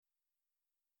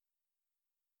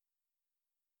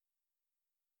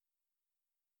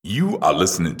You are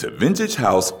listening to Vintage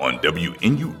House on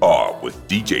WNUR with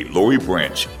DJ Lori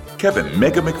Branch, Kevin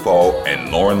Mega McFall, and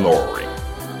Lauren Loring.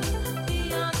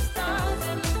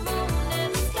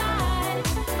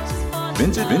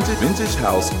 Vintage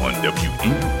House on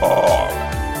WNUR.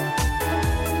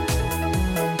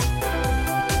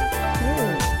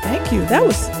 Thank you.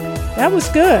 That was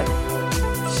good.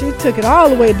 She took it all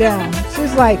the way down.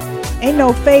 She's like, ain't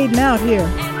no fading out here.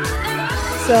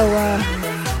 So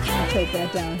I'll take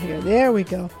that down here. There we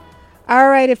go. All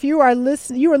right. If you are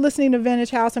listening to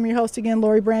Vintage House, I'm your host again,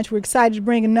 Lori Branch. We're excited to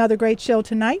bring another great show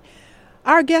tonight.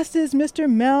 Our guest is Mr.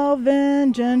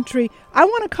 Melvin Gentry. I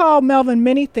want to call Melvin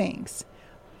many things,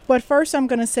 but first I'm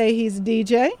going to say he's a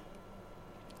DJ.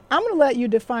 I'm going to let you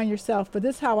define yourself, but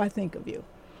this is how I think of you.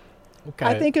 Okay.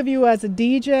 I think of you as a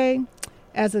DJ,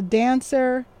 as a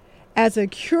dancer, as a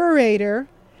curator,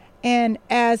 and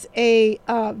as a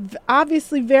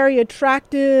obviously very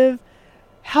attractive,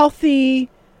 healthy,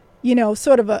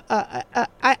 sort of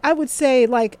I would say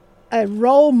like a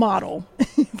role model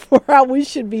for how we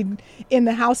should be in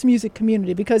the house music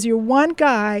community, because you're one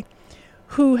guy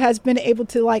who has been able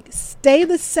to like stay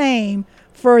the same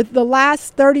for the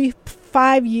last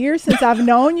 35 years since I've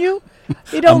known you.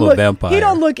 I'm a vampire. He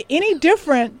don't look any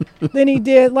different than he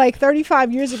did like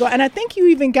 35 years ago. And I think you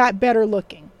even got better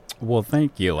looking. Well,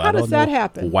 thank you. How does that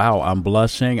happen? Wow, I'm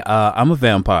blushing. I'm a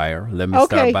vampire. Let me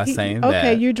start by saying that.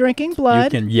 Okay, you're drinking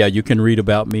blood. You can read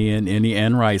about me in any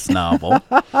Anne Rice novel.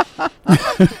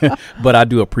 But I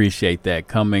do appreciate that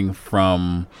coming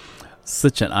from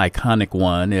such an iconic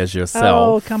one as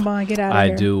yourself. Oh, come on, get out of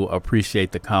here. I do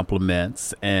appreciate the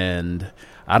compliments, and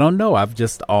I don't know. I've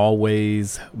just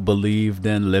always believed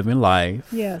in living life.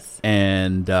 Yes.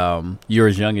 And you're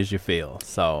as young as you feel.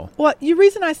 So. Well, the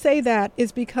reason I say that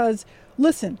is because,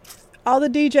 listen, all the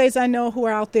DJs I know who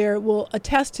are out there will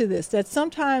attest to this, that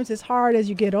sometimes it's hard as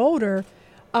you get older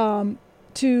to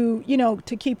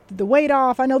keep the weight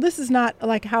off. I know this is not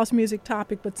like a house music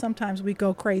topic, but sometimes we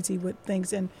go crazy with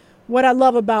things. And what I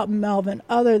love about Melvin,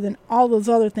 other than all those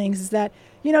other things, is that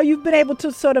you've been able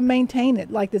to sort of maintain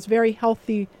it, like this very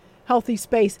healthy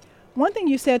space. One thing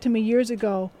you said to me years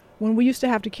ago when we used to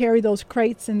have to carry those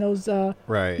crates and those,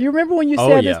 right. You remember when you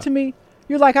said this to me?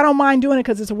 You're like, I don't mind doing it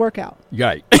because it's a workout.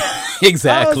 Right.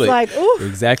 Exactly. I was like, ooh.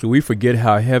 Exactly. We forget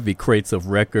how heavy crates of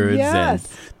records and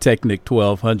Technic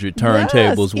 1200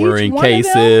 turntables were in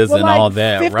cases and all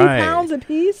that. 50 pounds a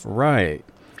piece. Right.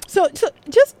 So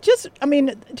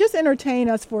just entertain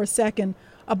us for a second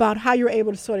about how you're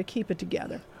able to sort of keep it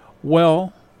together.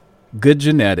 Well, good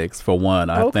genetics, for one.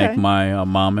 I thank my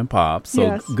mom and pop.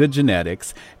 So good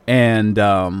genetics. And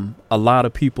a lot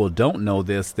of people don't know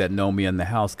this that know me in the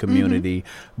house community,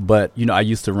 but, I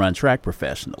used to run track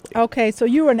professionally. Okay, so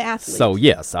you were an athlete. So,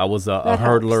 yes, I was a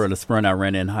hurdler and a sprinter. I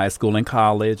ran in high school and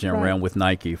college and ran with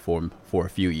Nike for a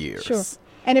few years. Sure.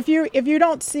 And if you're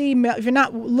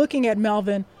not looking at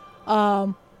Melvin,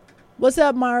 what's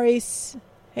up, Maurice?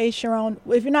 Hey, Sharon.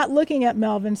 If you're not looking at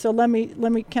Melvin, so let me.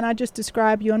 Can I just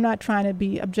describe you? I'm not trying to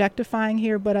be objectifying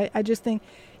here, but I just think,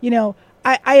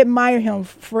 I admire him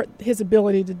for his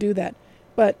ability to do that.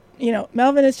 But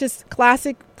Melvin is just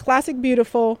classic,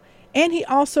 beautiful, and he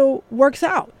also works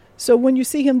out. So when you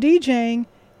see him DJing,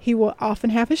 he will often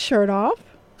have his shirt off.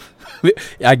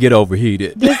 I get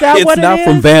overheated. Is that what it is? It's not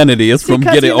from vanity. It's from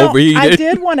getting overheated. I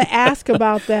did want to ask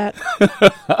about that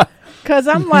because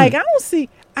I'm like,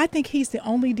 I think he's the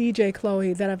only DJ,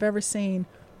 Chloe, that I've ever seen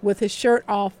with his shirt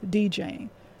off DJing.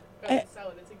 That's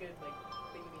a good thing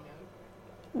to know.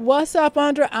 What's up,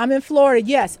 Andra? I'm in Florida.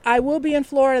 Yes, I will be in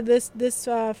Florida this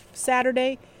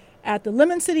Saturday at the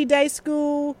Lemon City Day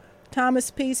School.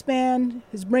 Thomas Peace Band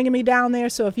is bringing me down there.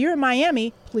 So if you're in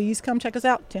Miami, please come check us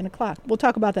out, 10 o'clock. We'll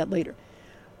talk about that later.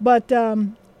 But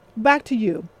back to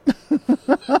you.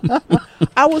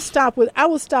 I will stop with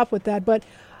that. But,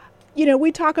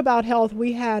 we talk about health.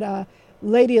 We had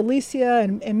Lady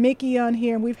Alicia and Mickey on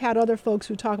here, and we've had other folks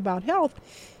who talk about health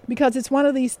because it's one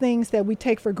of these things that we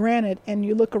take for granted. And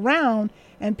you look around,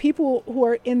 and people who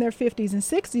are in their 50s and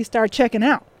 60s start checking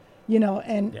out.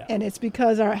 And it's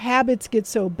because our habits get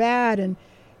so bad, and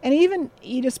even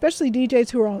especially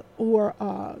DJs who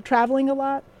are traveling a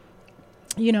lot.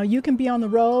 You can be on the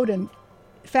road, and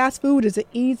fast food is an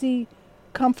easy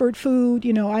comfort food.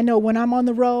 I know when I'm on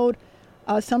the road,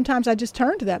 sometimes I just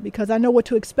turn to that because I know what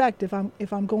to expect if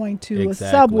I'm going to a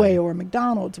Subway or a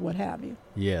McDonald's, what have you.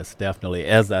 Yes, definitely.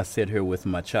 As I sit here with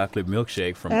my chocolate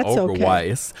milkshake from That's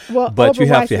Oberweis, okay. Well, but you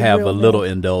have to have a little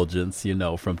good. Indulgence,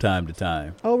 from time to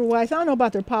time. Oberweis, I don't know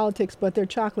about their politics, but their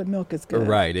chocolate milk is good.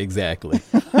 Right, exactly.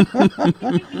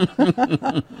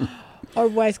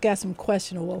 Everybody's got some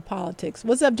questionable politics.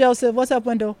 What's up, Joseph? What's up,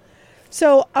 Wendell?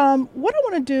 So what I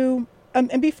want to do,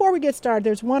 and before we get started,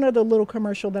 there's one other little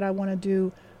commercial that I want to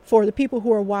do for the people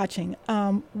who are watching.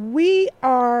 We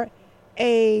are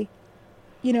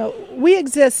we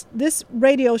exist, this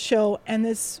radio show and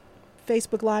this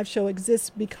Facebook Live show exists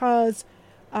because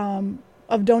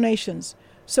of donations.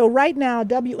 So right now,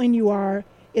 WNUR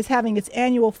is having its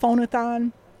annual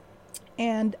phone-a-thon,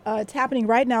 and it's happening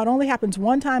right now. It only happens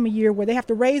one time a year where they have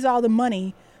to raise all the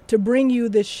money to bring you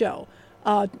this show.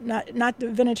 Not the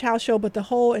Vintage House Show, but the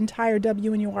whole entire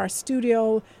WNUR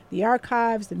studio, the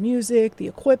archives, the music, the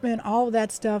equipment, all of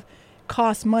that stuff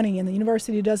costs money, and the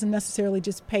university doesn't necessarily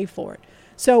just pay for it.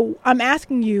 So I'm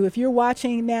asking you, if you're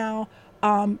watching now,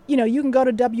 you can go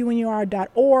to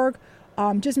WNUR.org.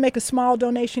 Just make a small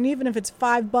donation, even if it's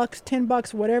 $5,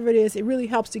 $10, whatever it is. It really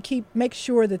helps to make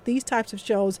sure that these types of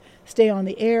shows stay on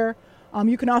the air.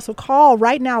 You can also call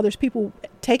right now. There's people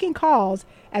taking calls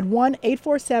at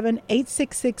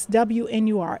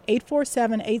 1-847-866-WNUR,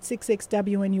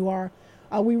 847-866-WNUR.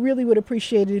 We really would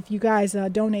appreciate it if you guys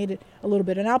donated a little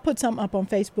bit. And I'll put something up on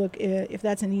Facebook if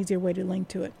that's an easier way to link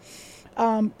to it.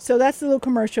 So that's the little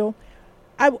commercial.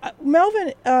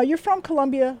 Melvin, you're from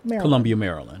Columbia, Maryland. Columbia,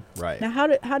 Maryland, right. Now,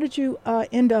 how did you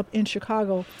end up in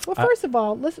Chicago? Well, first of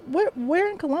all, where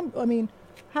in Columbia? I mean,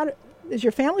 is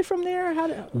your family from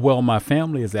there? Well, my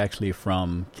family is actually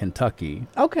from Kentucky.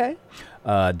 Okay.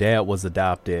 Dad was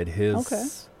adopted.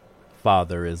 His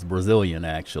father is Brazilian,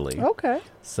 actually. Okay.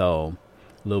 So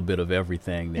a little bit of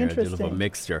everything there, a bit of a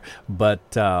mixture.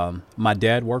 But my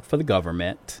dad worked for the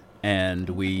government, and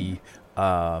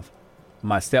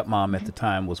my stepmom at the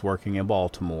time was working in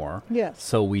Baltimore. Yes.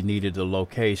 So we needed a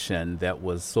location that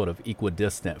was sort of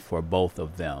equidistant for both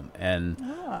of them. And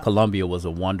Columbia was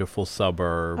a wonderful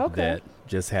suburb that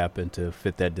just happened to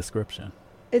fit that description.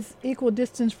 It's equal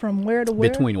distance from where to where?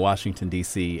 Between Washington,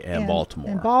 D.C. and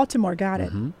Baltimore. And Baltimore, got it.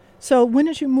 Mm-hmm. So when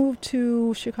did you move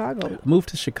to Chicago? Moved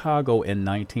to Chicago in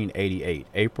 1988,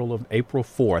 April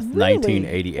 4th, really?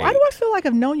 1988. Why do I feel like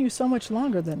I've known you so much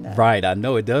longer than that? Right, I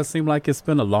know. It does seem like it's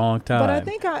been a long time. But I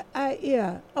think okay,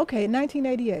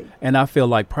 1988. And I feel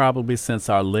like probably since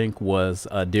our link was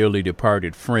a dearly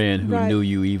departed friend who knew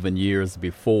you even years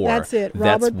before. That's it,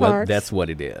 Robert Parks. That's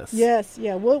what it is. Yes,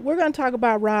 yeah. We're going to talk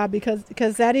about Rob because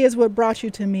that is what brought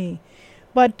you to me.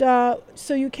 But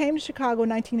so you came to Chicago in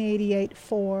 1988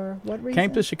 for what reason?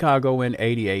 Came to Chicago in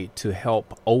 88 to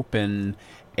help open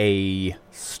a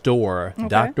store,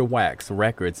 Dr. Wax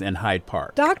Records in Hyde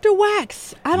Park. Dr.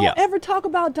 Wax. I don't ever talk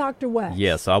about Dr. Wax.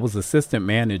 Yeah, so I was assistant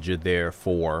manager there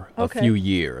for a few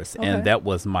years, and that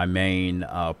was my main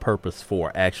purpose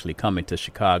for actually coming to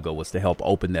Chicago, was to help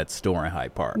open that store in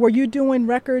Hyde Park. Were you doing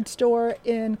record store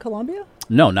in Columbia?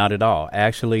 No, not at all.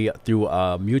 Actually, through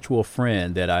a mutual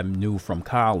friend that I knew from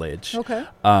college. Okay.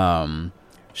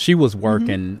 She was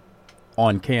working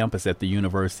on campus at the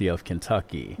University of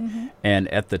Kentucky. And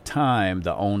at the time,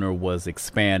 the owner was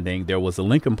expanding. There was a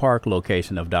Lincoln Park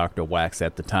location of Dr. Wax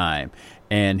at the time,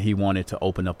 and he wanted to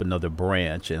open up another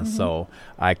branch. And so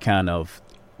I kind of,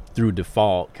 through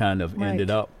default, ended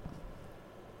up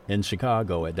in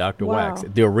Chicago at Dr. Wax,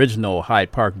 the original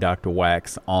Hyde Park Dr.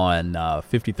 Wax on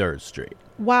 53rd Street.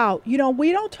 Wow. You know,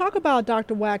 we don't talk about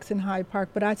Dr. Wax in Hyde Park,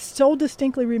 but I so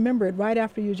distinctly remember it right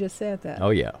after you just said that.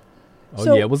 Oh, yeah.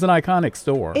 Oh, yeah. It was an iconic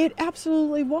store. It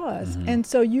absolutely was. And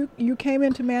so you came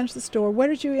in to manage the store. Where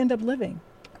did you end up living?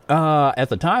 At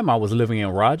the time, I was living in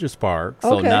Rogers Park,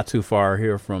 so not too far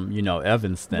here from,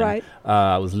 Evanston. Right.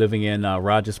 I was living in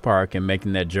Rogers Park and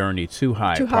making that journey to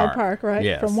Hyde Park. To Hyde Park, right?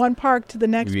 Yes. From one park to the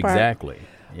next park. Exactly.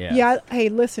 Yeah. Yeah. Hey,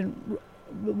 listen,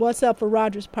 what's up for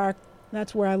Rogers Park?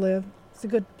 That's where I live. It's a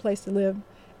good place to live.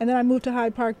 And then I moved to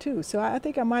Hyde Park, too. So I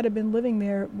think I might have been living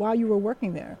there while you were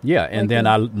working there. Yeah, and then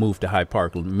I moved to Hyde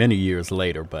Park many years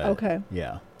later. But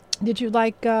yeah. Did you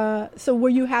so were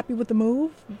you happy with the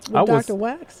move with Dr.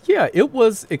 Wax? Yeah, it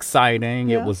was exciting.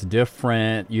 Yeah. It was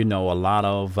different. A lot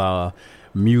of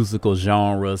musical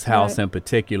genres, house in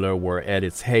particular, were at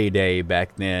its heyday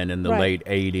back then in the late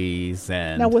 80s.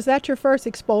 And now, was that your first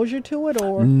exposure to it,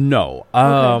 or? No.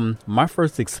 My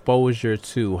first exposure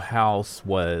to house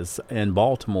was in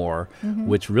Baltimore,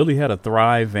 which really had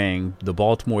the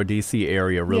Baltimore, D.C.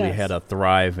 area really had a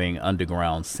thriving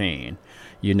underground scene.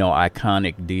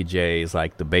 Iconic DJs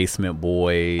like the Basement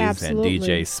Boys and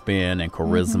DJ Spin and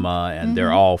Charisma, and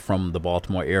they're all from the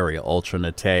Baltimore area. Ultra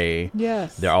Nate,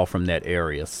 they're all from that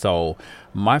area. So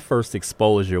my first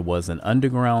exposure was an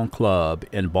underground club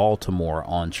in Baltimore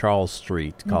on Charles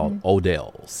Street called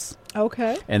Odell's.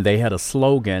 Okay. And they had a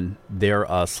slogan. Their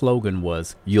slogan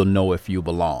was, "You'll know if you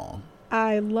belong."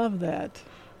 I love that.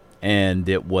 and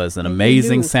it was an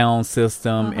amazing sound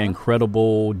system,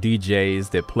 incredible DJs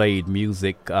that played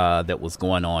music that was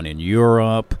going on in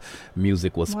Europe.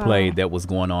 Music was played that was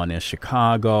going on in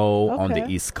Chicago, on the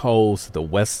East Coast, the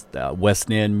West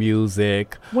End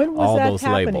music. When was all that those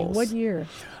happening? labels. What year?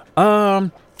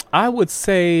 I would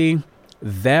say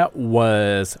that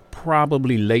was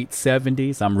probably late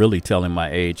 70s. I'm really telling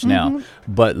my age now,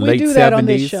 but we late do 70s. That on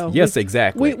this show. Yes,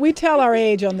 exactly. We tell our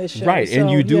age on this show, right? So,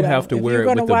 and you do have to wear it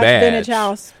with the badge. Vintage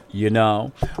House,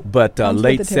 but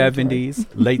late 70s,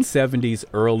 late 70s,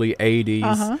 early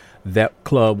 80s. That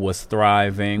club was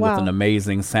thriving with an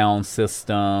amazing sound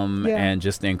system and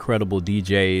just incredible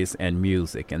DJs and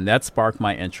music, and that sparked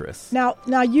my interest. Now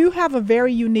you have a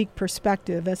very unique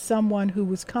perspective as someone who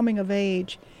was coming of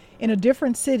age in a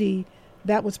different city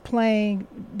that was playing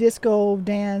disco,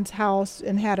 dance, house,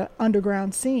 and had an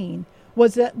underground scene.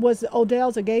 Was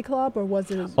Odell's a gay club, or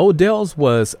was it? Odell's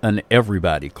was an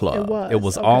everybody club. It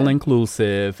was all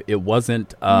inclusive. It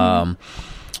wasn't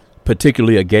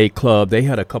particularly a gay club. They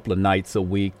had a couple of nights a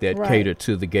week that catered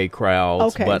to the gay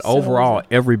crowds. But overall,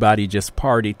 everybody just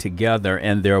partied together,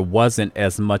 and there wasn't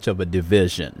as much of a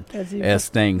division as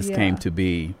things came to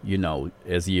be,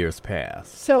 as years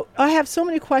passed. So I have so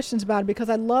many questions about it, because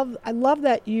I love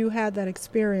that you had that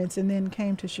experience and then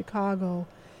came to Chicago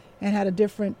and had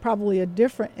probably a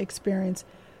different experience.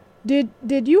 Did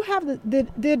you have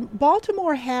did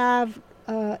Baltimore have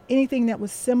anything that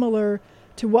was similar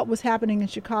to what was happening in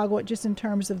Chicago, just in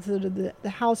terms of the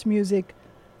house music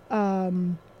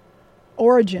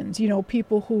origins?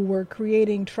 People who were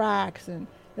creating tracks and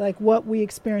like what we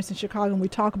experienced in Chicago, and we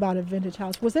talk about at Vintage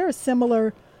House. Was there a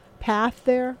similar path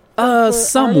there?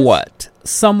 Somewhat.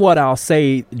 I'll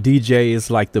say DJs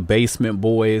like the Basement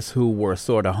Boys, who were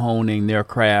sort of honing their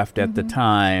craft at the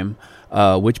time,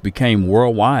 which became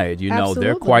worldwide.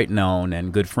 They're quite known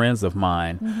and good friends of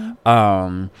mine.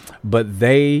 But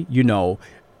they,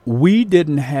 we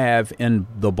didn't have in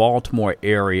the Baltimore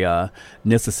area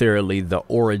necessarily the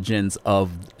origins of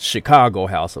Chicago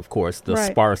house, of course, the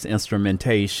sparse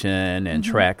instrumentation and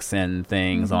tracks and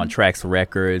things on Trax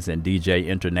Records and DJ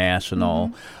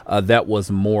International. That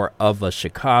was more of a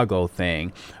Chicago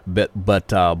thing. But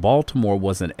Baltimore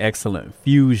was an excellent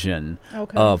fusion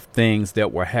of things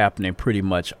that were happening pretty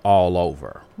much all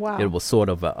over. Wow. It was sort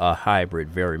of a hybrid,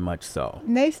 very much so.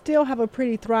 And they still have a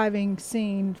pretty thriving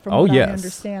scene, from what I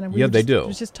understand. And they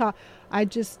do. I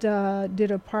just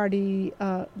did a party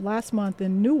last month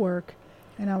in Newark,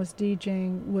 and I was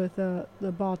DJing with a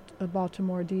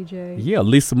Baltimore DJ. Yeah,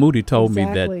 Lisa Moody told me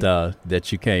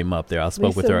that you came up there. I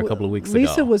spoke with her a couple of weeks ago.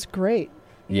 Lisa was great.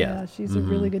 Yeah, she's a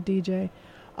really good DJ.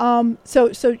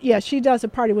 So she does a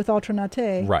party with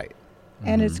Ultranate. Right.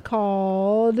 And it's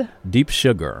called Deep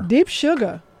Sugar. Deep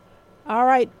Sugar. All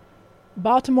right,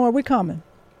 Baltimore, we're coming.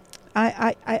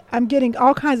 I'm getting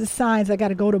all kinds of signs. I got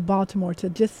to go to Baltimore to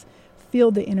just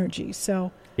feel the energy.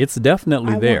 So it's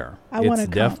definitely there. It's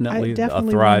definitely a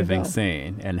thriving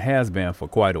scene, and has been for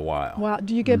quite a while. Wow.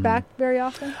 Do you get back very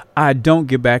often? I don't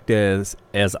get back as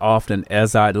often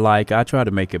as I'd like. I try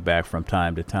to make it back from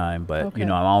time to time, but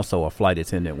I'm also a flight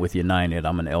attendant with United.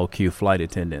 I'm an LQ flight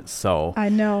attendant, so I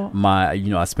know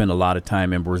I spend a lot of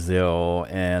time in Brazil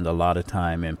and a lot of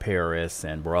time in Paris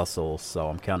and Brussels, so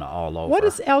I'm kind of all over. What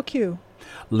is LQ?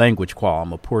 Language qual.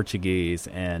 I'm a Portuguese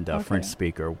and French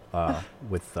speaker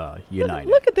with United.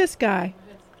 Look at this guy.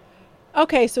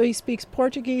 Okay, so he speaks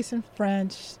Portuguese and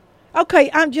French. Okay,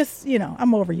 I'm just,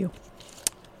 I'm over you.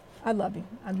 I love you.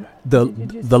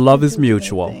 The love is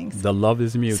mutual. The love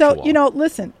is mutual. So,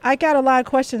 listen, I got a lot of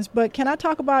questions, but can I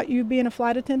talk about you being a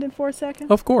flight attendant for a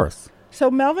second? Of course.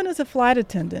 So Melvin is a flight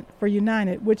attendant for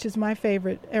United, which is my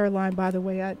favorite airline, by the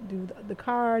way. I do the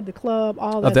card, the club,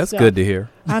 all that stuff. That's good to hear.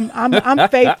 I'm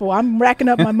faithful. I'm racking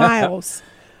up my miles.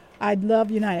 I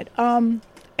love United.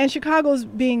 And Chicago's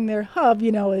being their hub,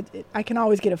 I can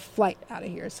always get a flight out of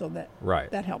here, so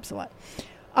that helps a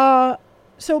lot.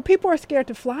 So people are scared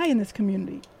to fly in this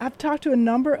community. I've talked to a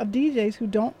number of DJs who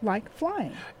don't like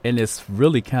flying. And it's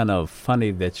really kind of funny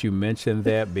that you mentioned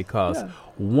that, because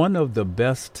one of the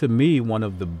best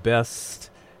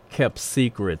kept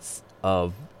secrets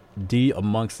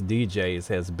amongst DJs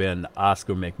has been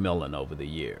Oscar McMillan over the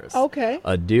years. Okay.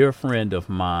 A dear friend of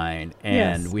mine,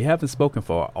 and we haven't spoken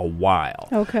for a while.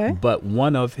 Okay. But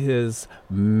one of his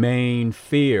main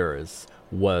fears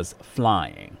was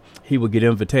flying. He would get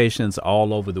invitations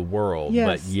all over the world,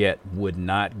 but yet would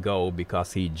not go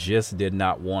because he just did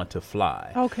not want to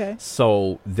fly. Okay.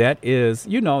 So that is,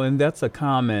 and that's a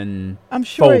common I'm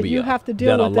sure phobia you have to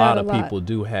deal with that a lot of people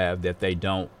do have, that they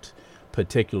don't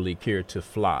particularly care to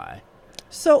fly.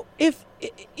 So if,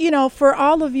 for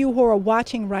all of you who are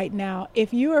watching right now,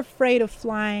 if you're afraid of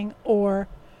flying or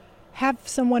have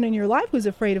someone in your life who's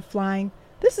afraid of flying,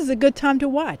 this is a good time to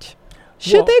watch.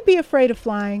 Should they be afraid of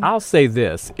flying? I'll say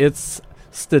this.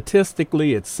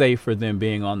 Statistically, it's safer than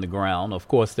being on the ground. Of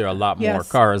course, there are a lot more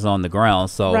cars on the ground,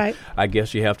 so I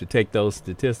guess you have to take those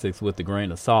statistics with a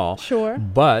grain of salt. Sure.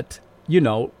 But,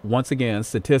 once again,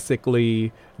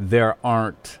 statistically, there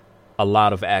aren't a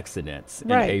lot of accidents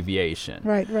in aviation.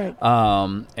 Right.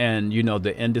 And,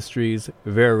 the industry's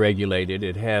very regulated.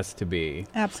 It has to be.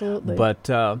 Absolutely. But,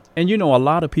 a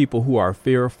lot of people who are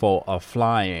fearful of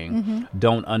flying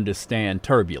don't understand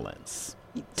turbulence.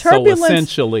 So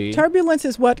essentially, turbulence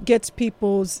is what gets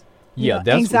people's that's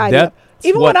anxiety.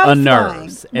 Even what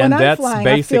unnerves, and that's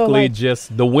basically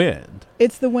just the wind.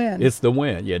 It's the wind. It's the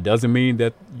wind. Yeah, it doesn't mean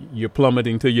that you're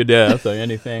plummeting to your death or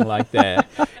anything like that.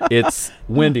 It's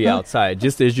windy outside.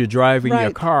 Just as you're driving your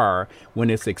car,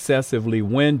 when it's excessively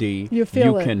windy, you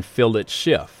can feel it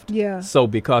shift. Yeah. So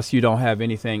because you don't have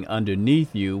anything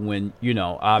underneath you, when,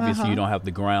 obviously you don't have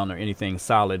the ground or anything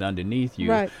solid underneath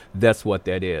you, that's what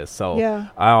that is. So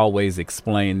I always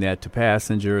explain that to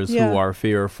passengers who are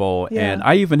fearful. And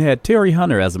I even had Terry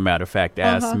Hunter, as a matter of fact,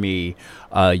 ask me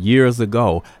years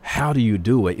ago, how do you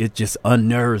do it? It just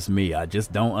unnerves me. I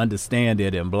just don't understand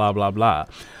it and blah, blah, blah.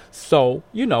 So,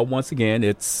 once again,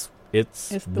 it's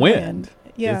wind.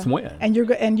 Yeah. It's wind.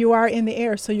 And you are in the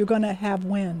air, so you're going to have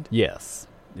wind. Yes,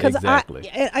 exactly.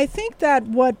 I think that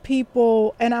what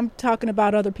people, and I'm talking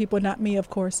about other people, not me, of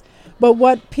course, but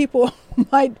what people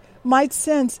might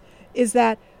sense is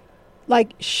that,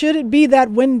 like, should it be that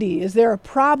windy? Is there a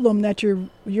problem that you're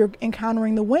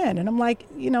encountering the wind? And I'm like,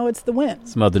 it's the wind.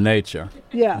 It's Mother Nature.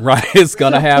 Yeah. Right. It's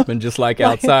going to happen just like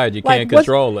outside. You can't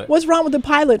control it. What's wrong with the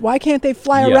pilot? Why can't they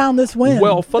fly around this wind?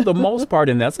 Well, for the most part,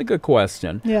 and that's a good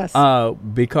question. Yes.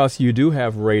 Because you do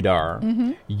have radar,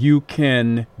 you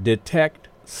can detect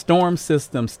storm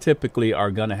systems typically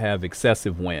are going to have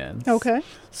excessive winds. Okay.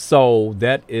 So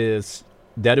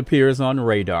that appears on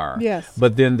radar. Yes.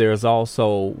 But then there's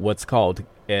also what's called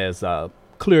as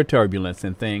clear turbulence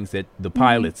and things that the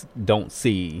pilots don't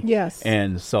see. Yes.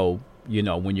 And so,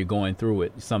 when you're going through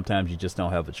it, sometimes you just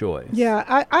don't have a choice.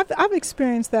 Yeah, I've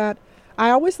experienced that.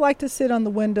 I always like to sit on the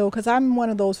window because I'm one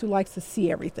of those who likes to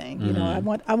see everything. I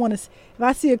want to. If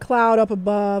I see a cloud up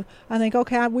above, I think,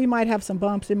 okay, we might have some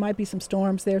bumps. There might be some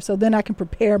storms there, so then I can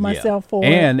prepare myself for it.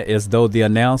 And as though the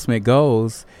announcement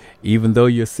goes, even though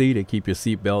you're seated, keep your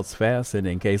seatbelts fastened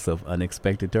in case of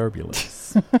unexpected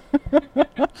turbulence.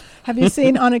 Have you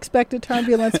seen unexpected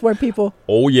turbulence where people?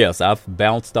 Oh yes, I've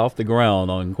bounced off the ground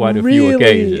on quite a few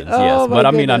occasions. Yes, but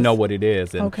I mean, I know what it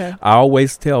is, and I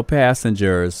always tell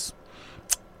passengers,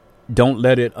 don't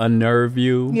let it unnerve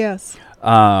you. Yes.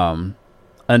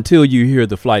 Until you hear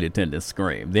the flight attendant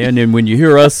scream. Then when you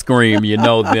hear us scream,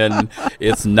 then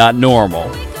it's not normal.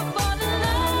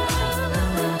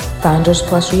 Finders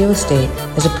Plus Real Estate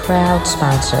is a proud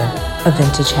sponsor of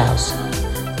Vintage House.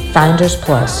 Finders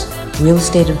Plus, real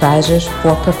estate advisors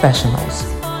for professionals.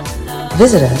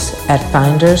 Visit us at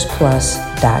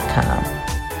findersplus.com.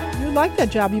 You like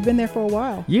that job. You've been there for a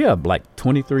while. Yeah, like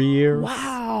 23 years.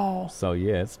 Wow. So,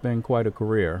 yeah, it's been quite a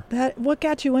career. What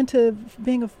got you into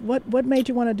being what made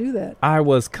you want to do that? I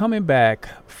was coming back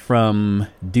from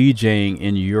DJing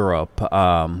in Europe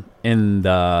in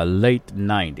the late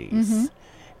 90s.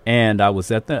 And I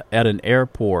was at an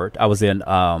airport. I was in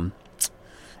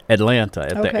Atlanta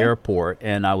at the airport,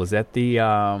 and I was at the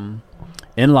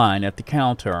in line at the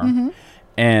counter,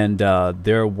 and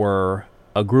there were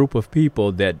a group of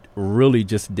people that really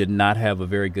just did not have a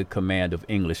very good command of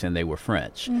English, and they were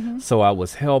French. So I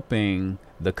was helping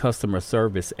the customer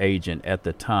service agent at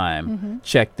the time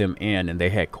check them in, and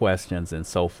they had questions and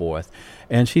so forth.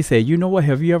 And she said, you know what,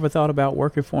 have you ever thought about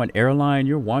working for an airline?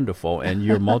 You're wonderful and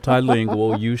you're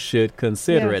multilingual. You should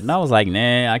consider it. And I was like,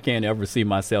 nah, I can't ever see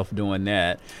myself doing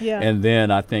that. And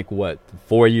then I think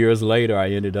 4 years later,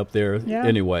 I ended up there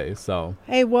anyway. So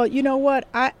hey, well, you know what,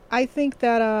 I think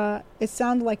that it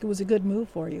sounded like it was a good move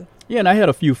for you. Yeah, and I had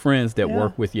a few friends that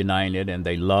worked with United, and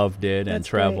they loved it and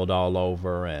traveled all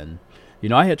over. And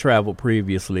I had traveled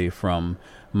previously from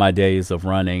my days of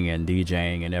running and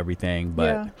DJing and everything,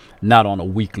 but not on a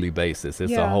weekly basis.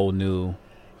 It's a whole new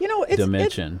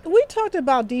dimension. We talked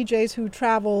about DJs who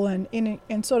travel and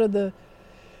in sort of the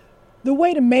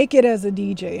way to make it as a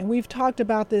DJ, and we've talked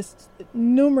about this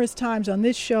numerous times on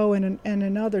this show and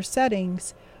in other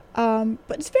settings. But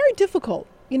it's very difficult.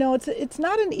 It's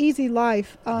not an easy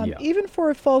life, even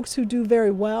for folks who do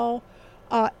very well.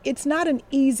 It's not an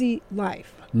easy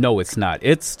life. No, it's not.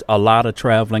 It's a lot of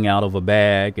traveling out of a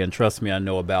bag, and trust me, I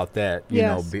know about that. You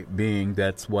know, being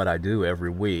that's what I do every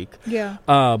week. Yeah.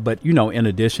 But you know, in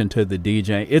addition to the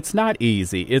DJing, it's not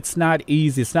easy. It's not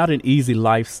easy. It's not an easy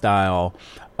lifestyle.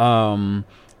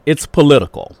 It's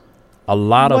political. A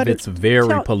lot of it's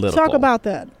very political. Talk about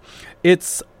that.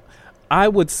 I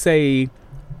would say,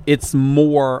 it's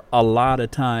more a lot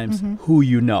of times who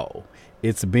you know.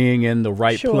 It's being in the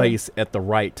right place at the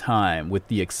right time with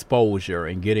the exposure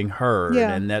and getting heard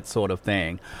and that sort of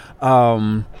thing.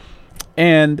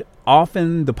 And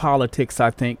often the politics, I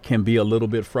think, can be a little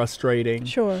bit frustrating.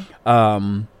 Sure.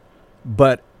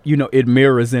 But, you know, it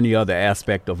mirrors any other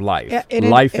aspect of life.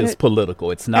 Life is political.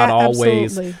 It's not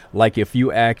always like if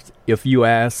you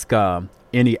ask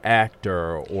any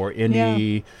actor or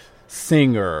any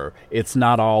singer, it's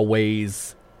not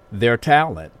always their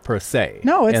talent per se.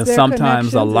 No, it's and their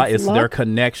sometimes a lot. It's luck. their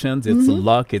connections. It's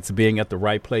luck. It's being at the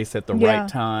right place at the right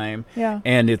time. Yeah.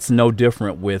 And it's no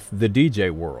different with the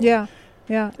DJ world. Yeah.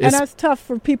 Yeah. And that's tough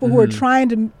for people who are trying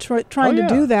to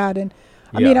do that. And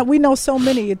I mean, we know so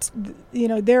many. It's, you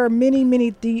know, there are many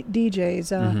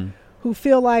DJs who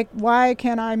feel like, why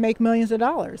can't I make millions of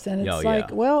dollars? And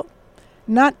it's well,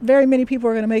 not very many people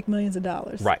are going to make millions of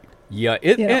dollars. Right. Yeah.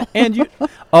 And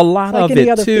a lot of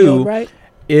it too. Field, right?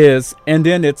 Is, and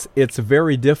then it's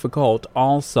very difficult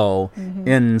also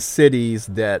in cities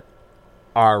that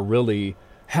are really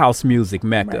house music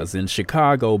meccas. In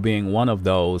Chicago being one of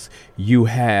those, you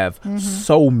have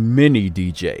so many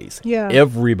DJs. Yeah.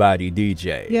 Everybody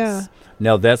DJs. Yeah.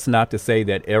 Now, that's not to say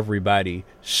that everybody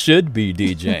should be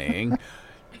DJing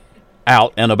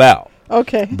out and about.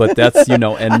 Okay. But that's, you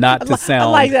know, and not to sound...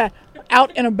 I like that.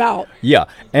 Out and about. Yeah.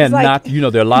 And not, you know,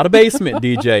 there are a lot of basement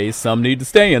DJs. Some need to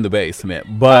stay in the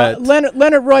basement. But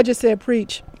Leonard Roy just said,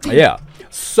 preach. Yeah.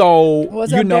 So,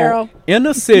 What's you up, know, Darryl? In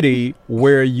a city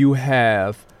where you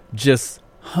have just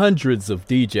hundreds of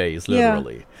DJs,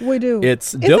 literally. Yeah, we do.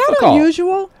 It's Is difficult. That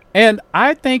unusual? And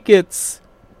I think it's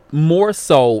more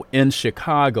so in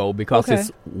Chicago because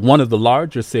it's one of the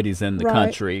larger cities in the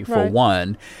country, for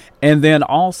one. And then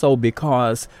also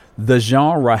because the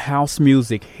genre house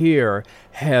music here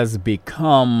has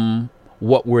become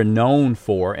what we're known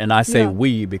for. And I say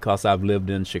we because I've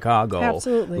lived in Chicago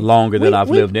longer than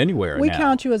I've lived anywhere We now.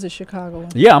 count you as a Chicagoan.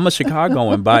 Yeah, I'm a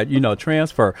Chicagoan by, you know,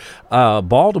 transfer.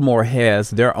 Baltimore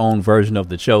has their own version of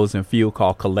The Chosen Few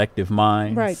called Collective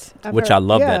Minds. Right. Which I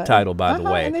love that title, by the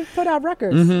way. And they put out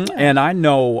records. Yeah. And I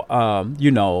know,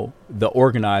 you know, the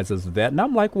organizers of that. And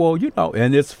I'm like, well, you know,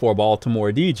 and it's for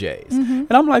Baltimore DJs.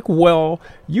 And I'm like, well,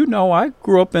 you know, I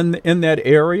grew up in that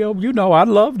area. You know, I'd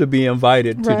love to be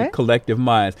invited to the Collective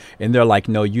Minds. And they're like,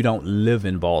 no, you don't live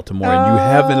in Baltimore. And you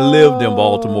haven't lived in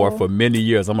Baltimore for many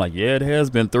years. I'm like, yeah, it has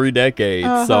been 3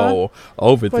 decades. So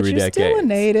over but 3 you're decades. Still a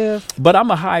native. But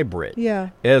I'm a hybrid.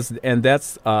 Yeah. And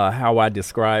that's how I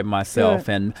describe myself.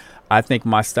 Good. And I think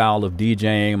my style of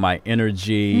DJing, my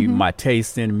energy, my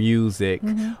taste in music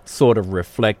sort of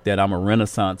reflect that I'm a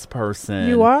Renaissance person.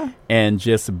 You are? And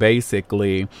just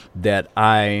basically that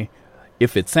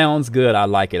if it sounds good, I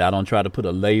like it. I don't try to put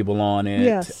a label on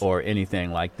it or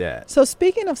anything like that. So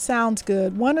speaking of sounds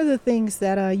good, one of the things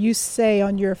that you say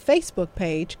on your Facebook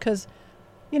page, because,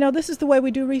 you know, this is the way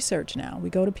we do research now. We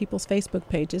go to people's Facebook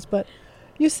pages, but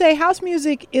you say house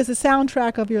music is a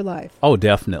soundtrack of your life. Oh,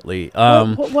 definitely.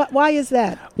 Why is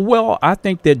that? Well, I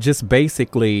think that just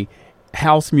basically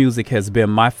house music has been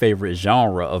my favorite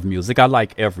genre of music. I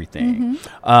like everything.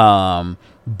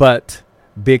 But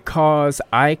because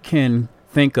I can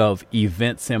think of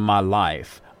events in my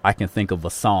life, I can think of a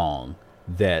song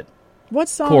that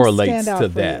correlates to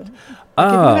that. You? Like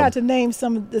if you had to name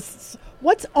some of this,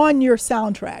 what's on your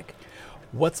soundtrack?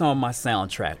 What's on my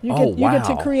soundtrack? You wow. get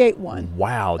to create one.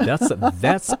 Wow, that's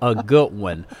a good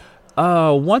one.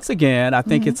 Once again, I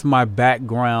think it's my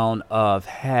background of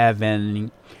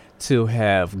having to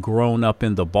have grown up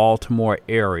in the Baltimore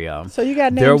area. So you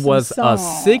got there was a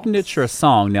signature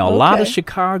song. Now, a lot of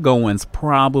Chicagoans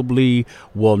probably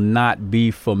will not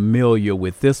be familiar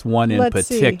with this one in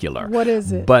particular. See. What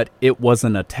is it? But it was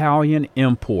an Italian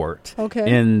import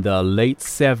in the late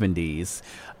 70s.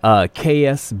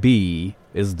 KSB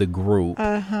is the group,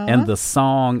 and the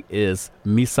song is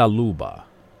Missa Luba.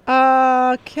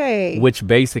 Okay. Which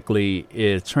basically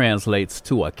translates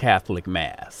to a Catholic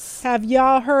mass. Have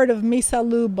y'all heard of Missa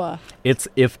Luba?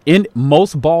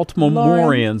 Most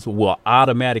Baltimoreans will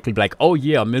automatically be like, oh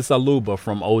yeah, Missa Luba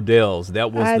from Odell's.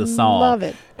 That was the song. I love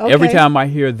it. Okay. Every time I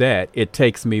hear that, it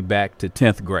takes me back to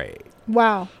 10th grade.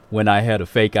 Wow. When I had a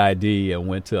fake ID and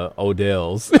went to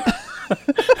Odell's.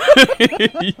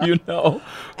 you know.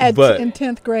 In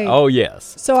 10th grade. Oh,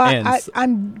 yes. So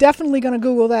I'm definitely going to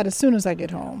Google that as soon as I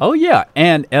get home. Oh, yeah.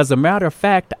 And as a matter of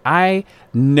fact, I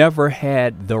never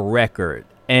had the record.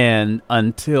 And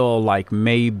until like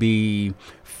maybe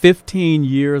 15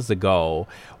 years ago,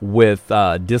 with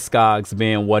Discogs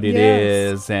being what it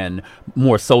is and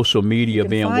more social media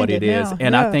being what it is.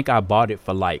 And I think I bought it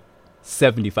for like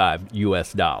 $75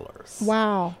 US.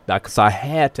 Wow. Because I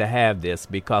had to have this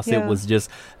because it was just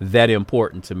that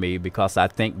important to me, because I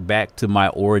think back to my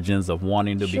origins of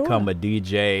wanting to become a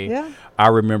DJ. Yeah. I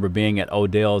remember being at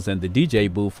Odell's and the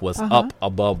DJ booth was up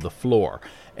above the floor.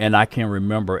 And I can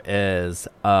remember as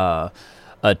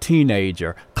a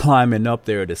teenager climbing up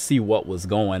there to see what was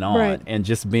going on and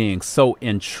just being so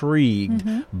intrigued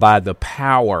by the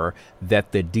power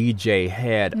that the DJ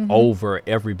had over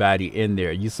everybody in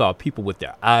there. You saw people with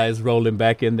their eyes rolling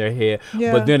back in their head.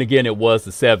 Yeah. But then again, it was the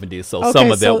 70s. So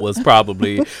some of that was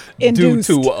probably due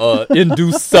to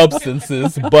induced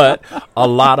substances. But a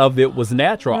lot of it was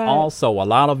natural. Right. Also, a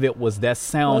lot of it was that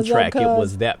soundtrack. It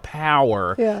was that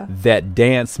power that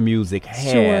dance music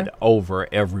had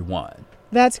over everyone.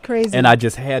 That's crazy. And I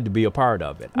just had to be a part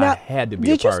of it. Now, I had to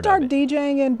be a part of it. Did you start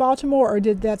DJing in Baltimore, or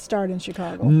did that start in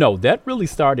Chicago? No, that really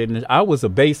started I was a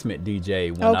basement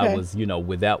DJ when I was,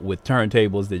 with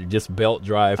turntables, that just belt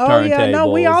drive turntables. Oh, yeah. No,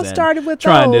 we all started with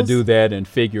trying to do that and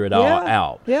figure it all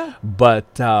out. Yeah.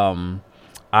 But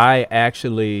I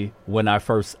actually, when I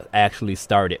first actually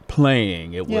started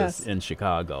playing, it was in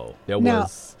Chicago. There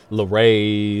was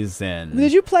Laray's. And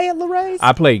did you play at Laray's?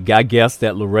 I guessed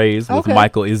at Laray's with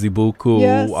Michael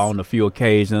Izibuku on a few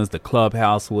occasions. The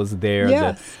Clubhouse was there.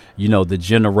 Yes. The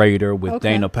Generator with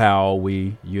Dana Powell.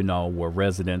 We, were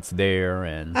residents there.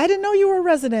 And I didn't know you were a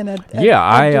resident at the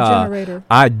Generator.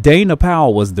 Dana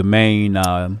Powell was the main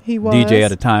DJ at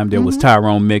the time. There was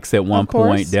Tyrone Mix at one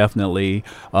point, definitely,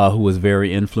 who was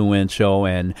very influential.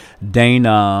 And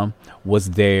Dana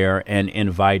was there and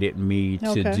invited me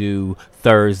to do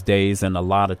Thursdays, and a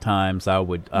lot of times I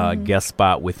would guest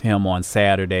spot with him on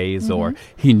Saturdays, or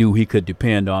he knew he could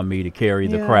depend on me to carry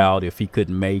the crowd if he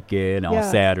couldn't make it on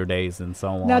Saturdays and so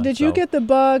on. Now, did you get the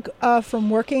bug from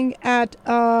working at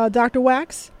Dr.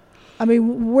 Wax? I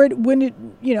mean, where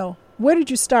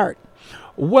did you start?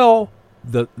 Well,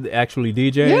 the actually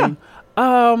DJing?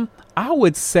 Yeah. I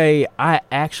would say I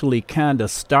actually kind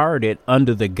of started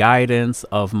under the guidance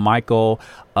of Michael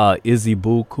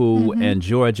Izibuku and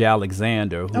George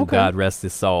Alexander, who, God rest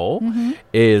his soul,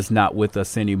 is not with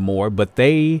us anymore. But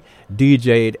they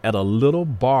DJ'd at a little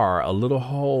bar, a little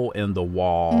hole in the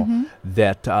wall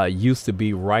that used to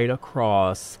be right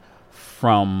across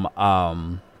from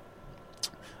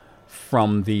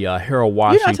the Harold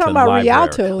Washington You're not talking about Library.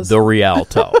 Rialto's. The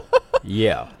Rialto.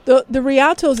 Yeah. The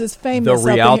Rialto's is famous. The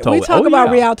Rialto. We talk about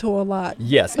Rialto a lot.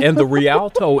 Yes, and the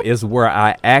Rialto is where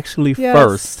I actually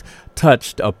first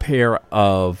touched a pair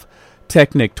of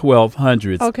Technic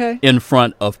 1200s in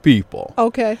front of people.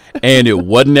 Okay. And it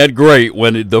wasn't that great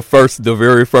when the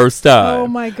very first time. Oh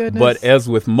my goodness. But as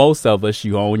with most of us,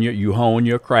 you hone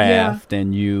your craft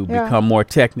and you become more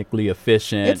technically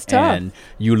efficient. It's tough. And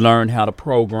you learn how to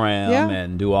program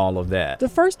and do all of that. The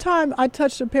first time I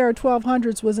touched a pair of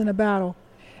 1200s was in a battle.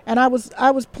 And I was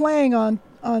playing on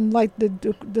like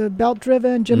the belt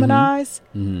driven Geminis,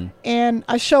 and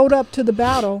I showed up to the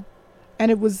battle and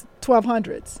it was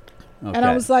 1200s. Okay. And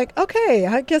I was like, okay,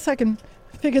 I guess I can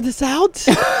figure this out.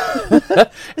 It's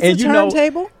a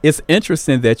turntable. It's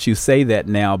interesting that you say that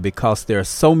now, because there are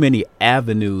so many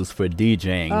avenues for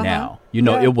DJing now.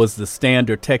 It was the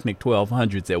standard Technic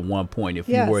 1200s at one point. If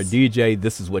you were a DJ,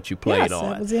 this is what you played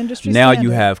on. It was the industry now standard.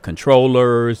 You have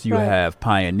controllers, you have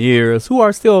pioneers, who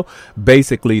are still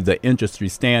basically the industry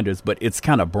standards, but it's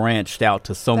kind of branched out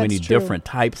to so many different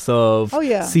types of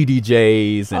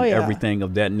CDJs and everything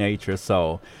of that nature.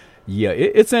 So,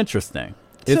 it's interesting.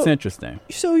 It's interesting.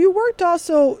 So you worked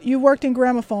in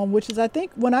Gramophone, which is, I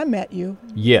think, when I met you.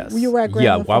 Yes. You were at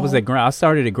Gramophone. Yeah, I was I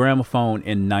started at Gramophone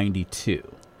in 92.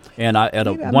 And at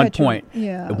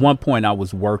one point I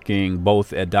was working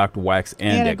both at Dr. Wax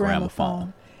and at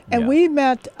Gramophone. And we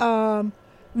met the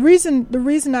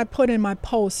reason I put in my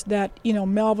post that,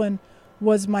 Melvin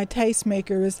was my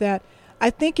tastemaker is that I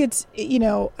think it's,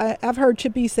 I've heard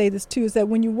Chippy say this too, is that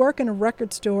when you work in a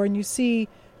record store and you see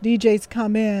DJs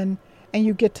come in and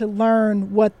you get to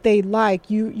learn what they like,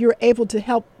 you're able to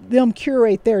help them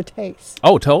curate their taste.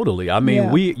 Oh, totally. I mean,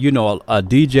 we,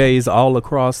 DJs all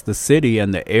across the city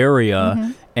and the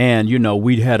area, and,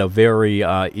 we had a very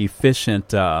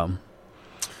efficient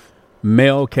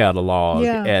mail catalog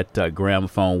at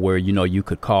Gramophone, where you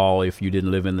could call if you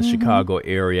didn't live in the Chicago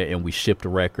area, and we shipped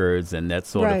records and that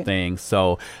sort of thing.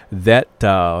 So that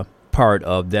part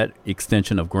of that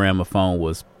extension of Gramophone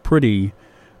was pretty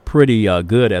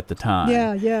good at the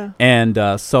time. Yeah.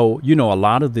 And so a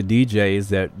lot of the DJs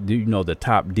that the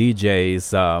top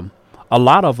DJs, a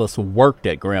lot of us worked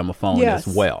at Gramophone as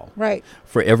well. Right.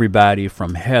 For everybody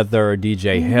from Heather,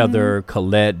 DJ Heather,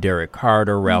 Colette, Derek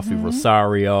Carter, Ralphie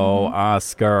Rosario,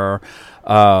 Oscar,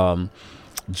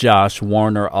 Josh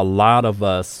Warner, a lot of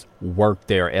us worked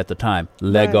there at the time.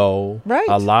 Lego,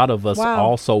 a lot of us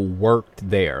also worked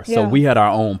there. So we had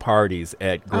our own parties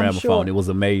at Gramophone. It was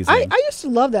amazing. I used to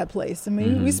love that place. I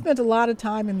mean, we spent a lot of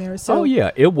time in there. So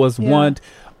it was one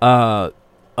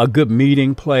a good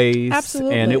meeting place.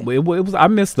 Absolutely. And it was, I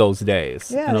miss those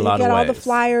days in a lot of ways. You got all the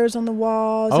flyers on the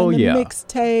walls and the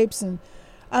mixtapes, and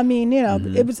I mean,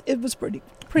 it was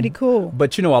pretty cool.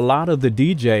 But a lot of the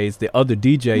DJs, the other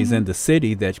DJs in the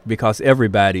city, that because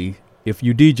everybody, if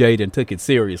you DJ'd and took it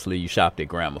seriously, you shopped at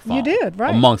Gramophone. You did,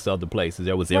 right. Amongst other places.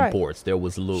 There was Imports, there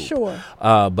was Loop. Sure.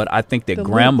 But I think that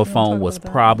Gramophone was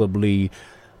probably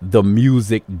the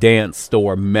music dance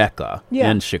store mecca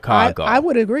in Chicago. I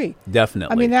would agree.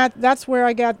 Definitely. I mean, that's where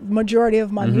I got majority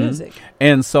of my music.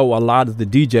 And so a lot of the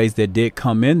DJs that did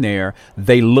come in there,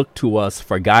 they looked to us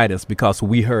for guidance because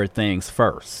we heard things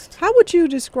first. How would you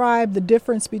describe the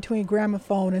difference between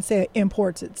Gramophone and, say,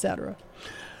 Imports, etc.?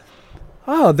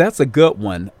 Oh, that's a good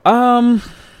one. I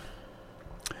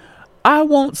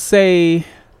won't say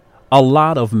a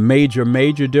lot of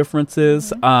major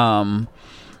differences.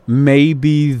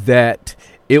 Maybe that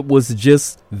it was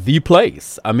just the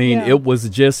place. I mean, it was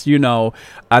just,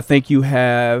 I think you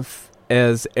have,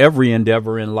 as every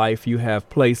endeavor in life, you have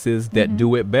places that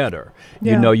do it better.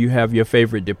 You have your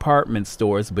favorite department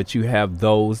stores, but you have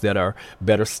those that are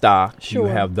better stocked. Sure.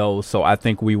 You have those. So I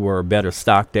think we were better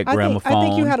stocked at Gramophone. I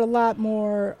think you had a lot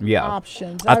more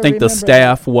options. I think the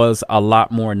staff was a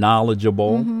lot more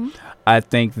knowledgeable. I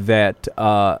think that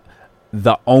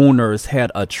the owners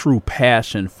had a true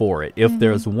passion for it. If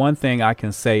there's one thing I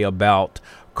can say about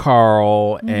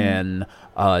Carl and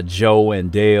Joe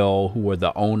and Dale, who were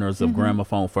the owners of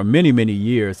Gramophone for many, many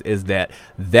years, is that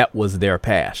was their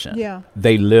passion. Yeah.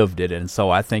 They lived it. And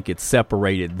so I think it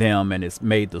separated them, and it's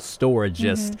made the store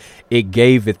just, it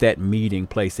gave it that meeting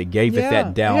place. It gave it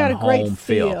that down home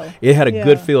feel. It had a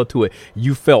good feel to it.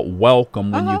 You felt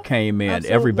welcome when you came in.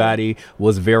 Absolutely. Everybody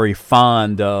was very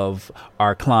fond of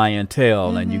our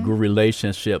clientele, and you grew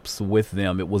relationships with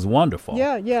them. It was wonderful.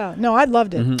 Yeah. No, I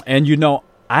loved it. And,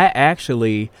 I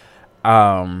actually,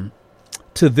 to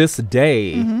this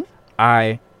day,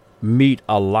 I meet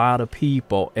a lot of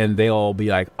people, and they'll be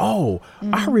like, oh,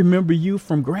 I remember you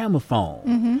from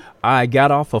Gramophone. I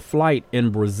got off a flight in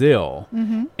Brazil,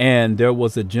 and there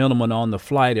was a gentleman on the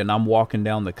flight, and I'm walking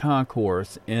down the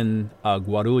concourse in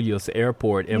Guarulhos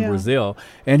Airport in Brazil,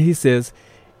 and he says,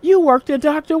 you worked at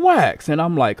Dr. Wax. And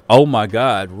I'm like, oh, my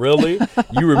God, really?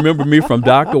 You remember me from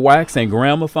Dr. Wax and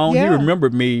Gramophone? He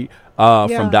remembered me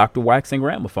from Dr. Wax and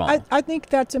Gramophone. I think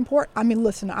that's important. I mean,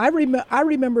 listen, I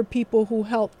remember people who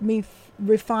helped me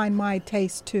refine my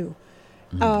taste, too.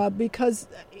 Because,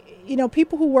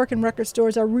 people who work in record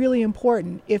stores are really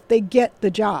important if they get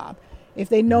the job. If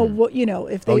they know what,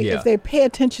 if they pay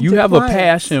attention to you have clients. A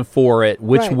passion for it,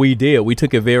 which we did. We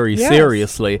took it very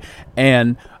seriously.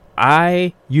 And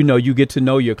you get to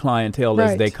know your clientele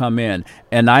as they come in.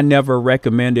 And I never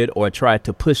recommended or tried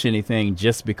to push anything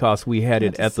just because we had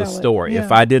it at the store.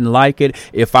 If I didn't like it,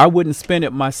 if I wouldn't spend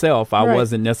it myself, I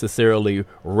wasn't necessarily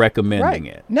recommending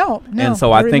it. No. And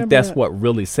so I think that's what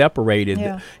really separated,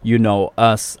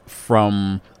 us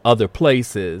from other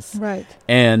places. Right.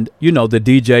 And, the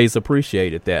DJs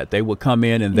appreciated that. They would come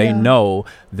in and they know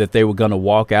that they were going to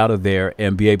walk out of there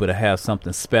and be able to have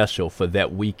something special for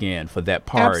that weekend, for that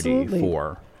party.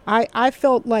 Absolutely. I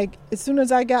felt like as soon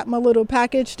as I got my little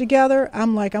package together,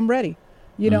 I'm like, I'm ready.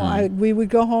 We would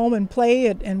go home and play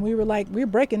it, and we were like, we're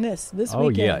breaking this weekend. Oh,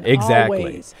 yeah, exactly.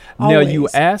 Always. Now, you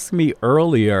asked me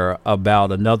earlier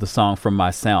about another song from my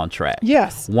soundtrack.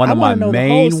 Yes. One of my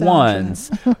main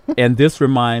ones, and this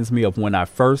reminds me of when I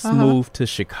first moved to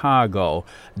Chicago,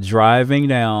 driving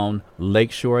down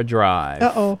Lakeshore Drive.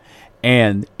 Uh-oh.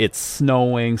 And it's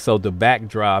snowing, so the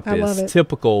backdrop is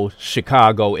typical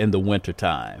Chicago in the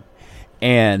wintertime.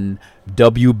 And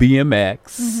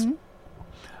WBMX,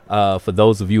 for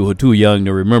those of you who are too young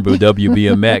to remember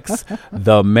WBMX,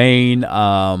 the main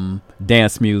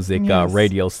dance music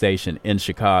radio station in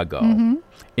Chicago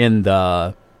in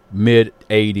the mid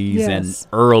 80s and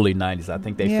early 90s. I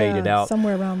think they faded out.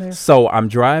 Somewhere around there. So I'm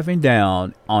driving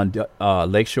down on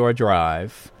Lakeshore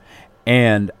Drive,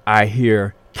 and I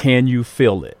hear "Can You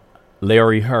Feel It?"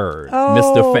 Larry Heard,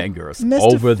 Mr. Fingers,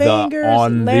 over Fingers,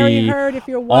 on Larry Heard, if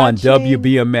you're watching. on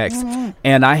WBMX,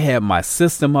 and I had my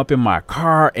system up in my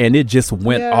car, and it just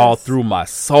went all through my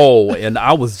soul, and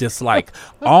I was just like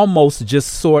almost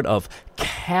just sort of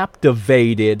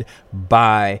captivated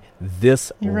by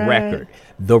this record.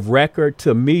 The record,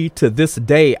 to me, to this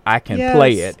day, I can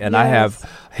play it, and I have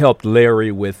helped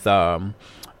Larry with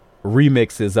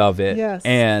remixes of it,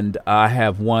 and I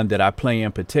have one that I play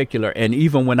in particular, and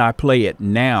even when I play it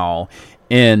now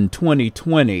in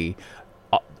 2020,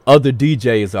 other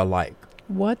DJs are like,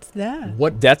 what's that?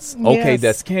 That's okay,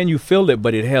 that's Can You Feel It,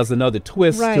 but it has another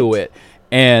twist to it.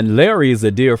 And Larry is a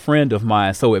dear friend of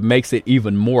mine, so it makes it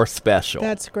even more special.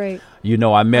 That's great. You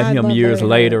know, I met him years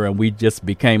later, and we just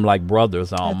became like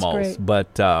brothers almost.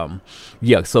 But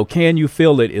so Can You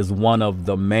Feel It is one of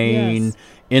the main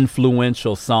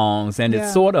influential songs, and it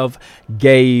sort of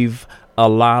gave a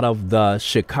lot of the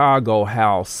Chicago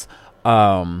house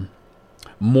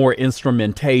more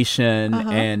instrumentation,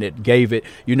 and it gave it,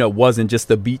 wasn't just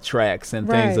the beat tracks and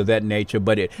things of that nature,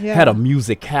 but it had a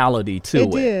musicality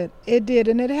to it. It did,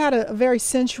 and it had a very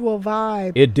sensual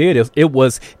vibe. It did.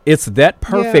 It's that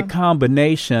perfect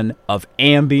combination of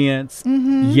ambience,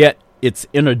 yet it's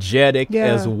energetic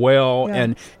as well,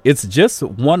 and it's just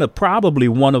probably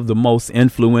one of the most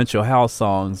influential house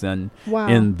songs in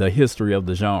the history of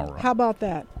the genre. How about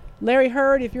that? Larry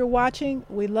Heard, if you're watching,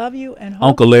 we love you. And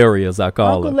Uncle Larry, as I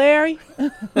call him. Uncle Larry,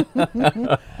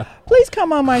 please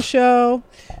come on my show.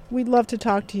 We'd love to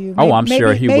talk to you. I'm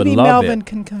sure he would love it. Maybe Melvin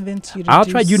can convince you to I'll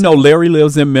try. You know, Larry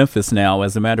lives in Memphis now.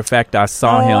 As a matter of fact, I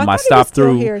saw him. I stopped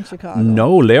through. Here in Chicago.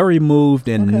 No, Larry moved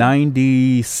in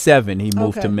 '97. He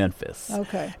moved to Memphis.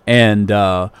 Okay. And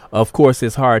of course,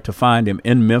 it's hard to find him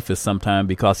in Memphis sometime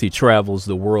because he travels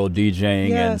the world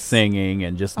DJing and singing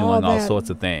and just doing all sorts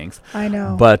of things. I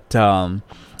know. But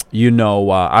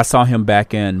I saw him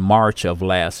back in March of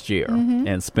last year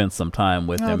and spent some time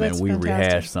with him, and we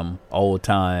rehashed some old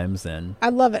times. And I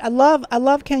love it. I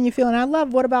love Can You Feel It? And I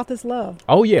love What About This Love?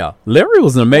 Oh yeah, Larry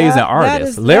was an amazing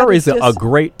artist. Larry's a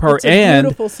great person, and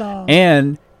beautiful song.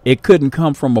 And it couldn't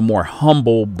come from a more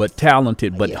humble but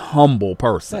talented but humble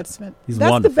person. That's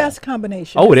wonderful. The best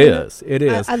combination. Oh, it is. It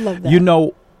is. I love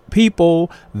that. People,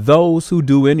 those who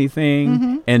do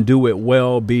anything and do it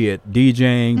well, be it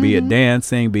DJing, be it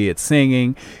dancing, be it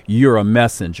singing, you're a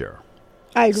messenger.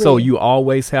 I agree. So you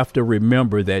always have to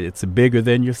remember that it's bigger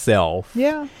than yourself.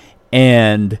 Yeah.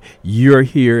 And you're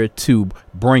here to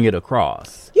bring it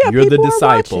across. Yeah, you're the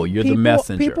disciple. You're the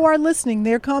messenger. People are listening.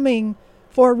 They're coming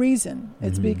for a reason.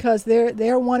 It's because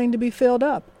they're wanting to be filled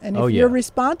up. And if you're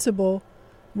responsible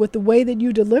with the way that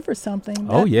you deliver something,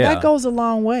 that goes a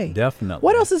long way. Definitely.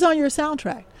 What else is on your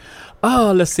soundtrack?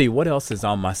 Oh, let's see. What else is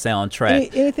on my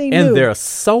soundtrack? Anything and new? There's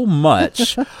so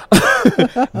much.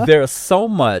 There's so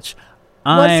much.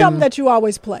 What's something that you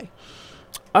always play?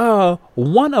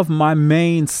 One of my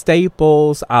main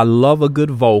staples, I love a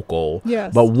good vocal.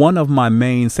 Yes. But one of my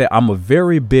main, I'm a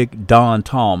very big Don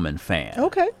Tallman fan.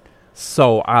 Okay.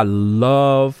 So I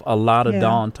love a lot of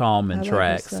Don Tallman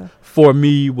tracks. For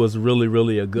me, was really,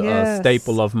 really a good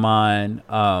staple of mine.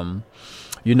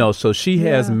 So she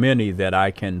has many that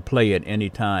I can play at any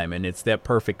time, and it's that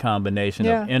perfect combination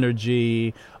of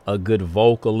energy, a good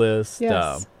vocalist.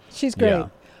 Yes, she's great. Yeah.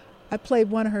 I played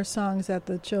one of her songs at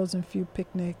the Chosen Few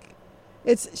picnic.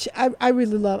 I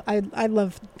really love. I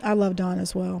love Dawn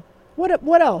as well.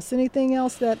 What else? Anything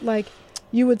else that like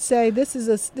you would say this is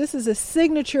a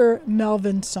signature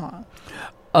Melvin song?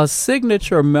 A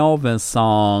signature Melvin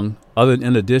song,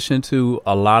 in addition to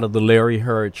a lot of the Larry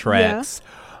Heard tracks.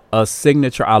 A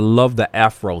signature. I love the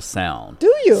Afro sound.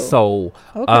 Do you? So,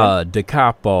 Da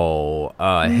Capo,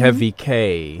 Heavy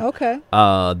K. Okay.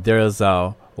 There's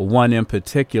one in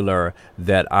particular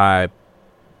that I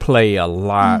play a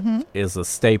lot, is a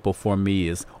staple for me,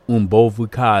 is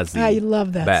Umbovukazi. I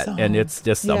love that song. And it's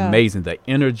just amazing. The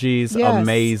energy's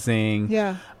amazing.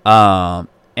 Yeah.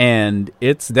 And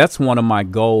that's one of my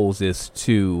goals, is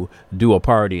to do a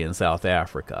party in South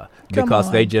Africa, because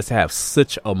they just have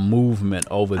such a movement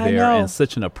over there and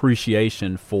such an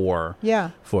appreciation for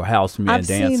house music and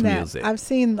dance music. I've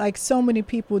seen like so many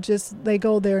people they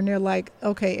go there and they're like,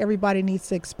 okay, everybody needs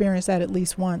to experience that at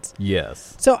least once.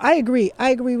 Yes. So I agree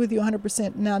with you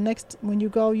 100%. Now next, when you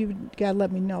go, you gotta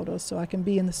let me know though, so I can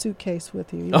be in the suitcase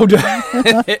with you.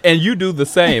 And you do the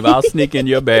same. I'll sneak in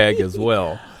your bag as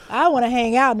well. I want to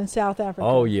hang out in South Africa.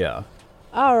 Oh, yeah.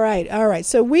 All right.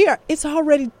 So it's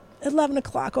already 11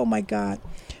 o'clock. Oh, my God.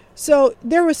 So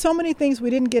there were so many things we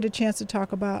didn't get a chance to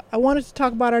talk about. I wanted to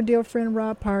talk about our dear friend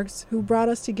Rob Parks, who brought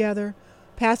us together,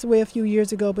 passed away a few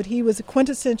years ago, but he was a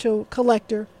quintessential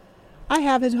collector. I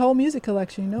have his whole music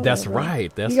collection. You know that's that, right?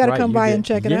 Right. That's you got to right. come by and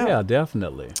check it out. Yeah,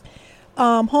 definitely.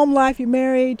 Home life, you're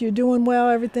married, you're doing well,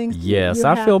 everything's Yes,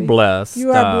 I feel blessed.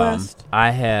 You are blessed.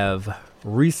 I have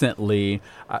recently,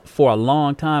 for a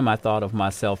long time, I thought of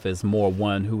myself as more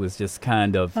one who was just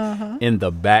kind of in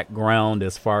the background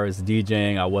as far as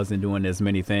DJing. I wasn't doing as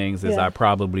many things as I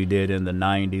probably did in the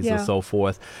 90s or so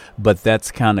forth. But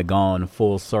that's kind of gone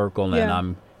full circle, and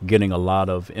I'm getting a lot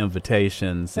of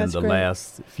invitations in the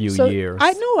last few years.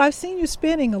 I know I've seen you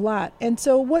spinning a lot. And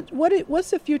so what's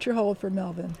the future hold for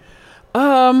Melvin?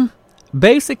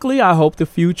 Basically, I hope the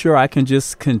future I can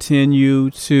just continue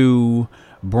to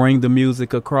bring the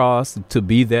music across, to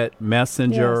be that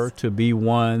messenger, to be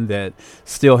one that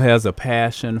still has a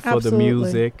passion for the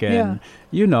music. And,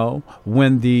 you know,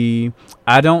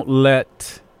 I don't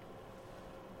let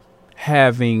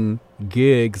having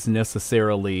gigs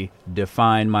necessarily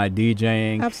define my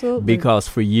DJing. Absolutely. Because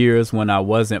for years when I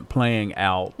wasn't playing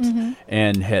out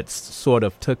and had sort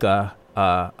of took a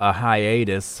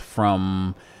hiatus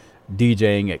from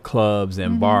DJing at clubs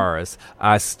and bars,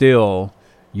 I still,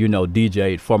 you know,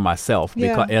 DJ'd for myself,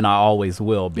 and I always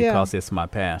will, because it's my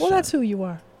passion. Well, that's who you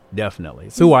are. Definitely.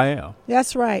 It's who I am.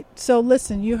 That's right. So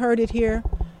listen, you heard it here.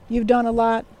 You've done a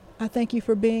lot. I thank you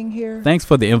for being here. Thanks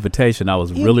for the invitation. I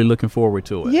was really looking forward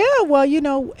to it. Yeah, well, you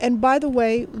know, and by the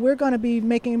way, we're going to be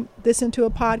making this into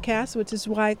a podcast, which is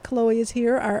why Chloe is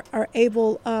here, our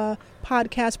able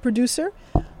podcast producer.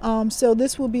 So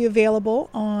this will be available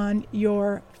on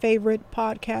your favorite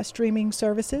podcast streaming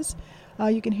services.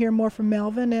 You can hear more from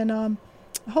Melvin, and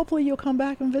hopefully you'll come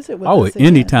back and visit with us again.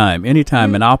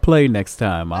 anytime. And I'll play next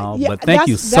time. But thank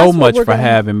you so much for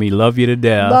having me. Love you to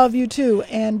death. Love you too,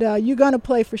 and you're gonna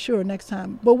play for sure next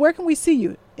time. But where can we see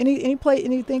you?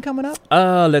 Anything coming up?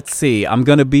 Let's see. I'm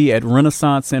gonna be at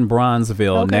Renaissance in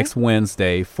Bronzeville next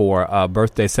Wednesday for a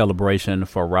birthday celebration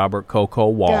for Robert Coco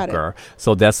Walker.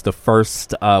 So that's the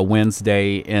first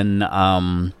Wednesday in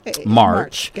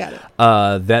March. Got it.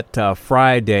 That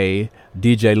Friday,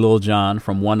 DJ Lil Jon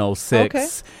from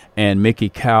 106 and Mickey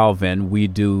Calvin, we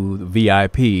do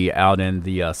VIP out in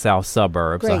the south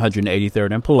suburbs,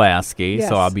 183rd and Pulaski.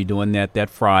 So I'll be doing that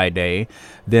Friday.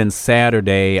 Then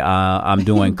Saturday, I'm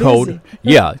doing Code.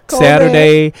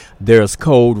 Saturday, there's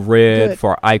Code Red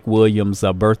for Ike Williams'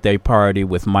 birthday party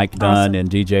with Mike Dunn and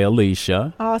DJ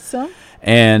Alicia. Awesome.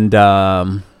 And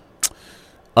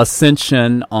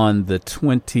Ascension on the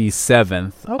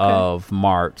 27th of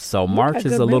March. So March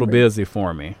is a little busy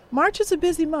for me. March is a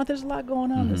busy month. There's a lot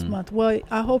going on this month. Well,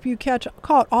 I hope you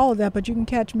caught all of that, but you can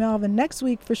catch Melvin next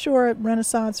week for sure at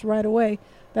Renaissance right away.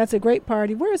 That's a great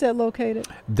party. Where is that located?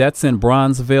 That's in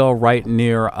Bronzeville, right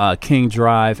near King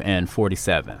Drive and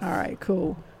 47th. All right,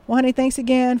 cool. Well, honey, thanks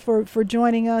again for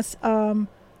joining us.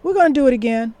 We're going to do it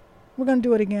again.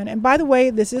 And by the way,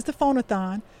 this is the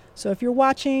Phone-a-thon. So if you're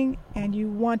watching and you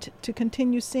want to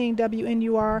continue seeing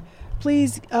WNUR,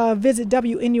 please visit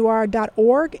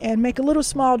WNUR.org and make a little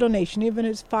small donation, even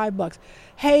if it's $5.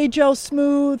 Hey, Joe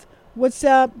Smooth, what's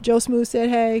up? Joe Smooth said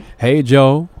hey. Hey,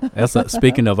 Joe. That's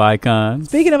speaking of icons.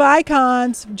 Speaking of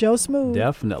icons, Joe Smooth.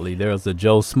 Definitely. There's a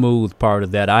Joe Smooth part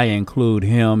of that. I include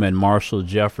him and Marshall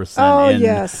Jefferson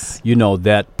in, you know,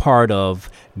 that part of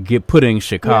putting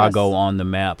Chicago on the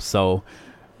map. So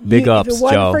big ups, Joe. If it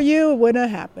wasn't for you, it wouldn't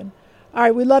have happened. All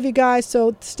right, we love you guys,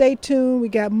 so stay tuned. We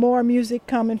got more music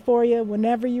coming for you.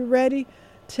 Whenever you're ready,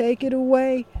 take it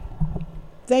away.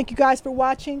 Thank you guys for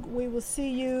watching. We will see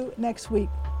you next week.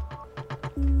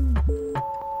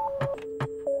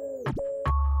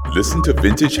 Listen to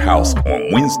Vintage House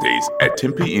on Wednesdays at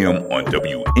 10 p.m. on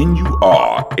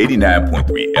WNUR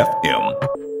 89.3 FM,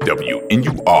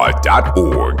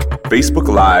 WNUR.org, Facebook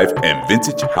Live, and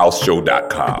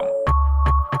VintageHouseShow.com.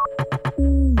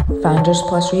 Finders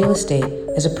Plus Real Estate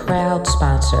is a proud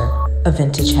sponsor of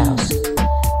Vintage House.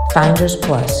 Finders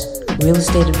Plus, real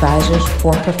estate advisors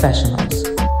for professionals.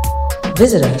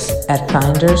 Visit us at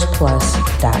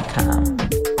findersplus.com.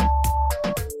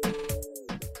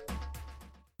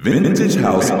 Vintage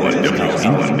House on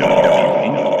WNUR.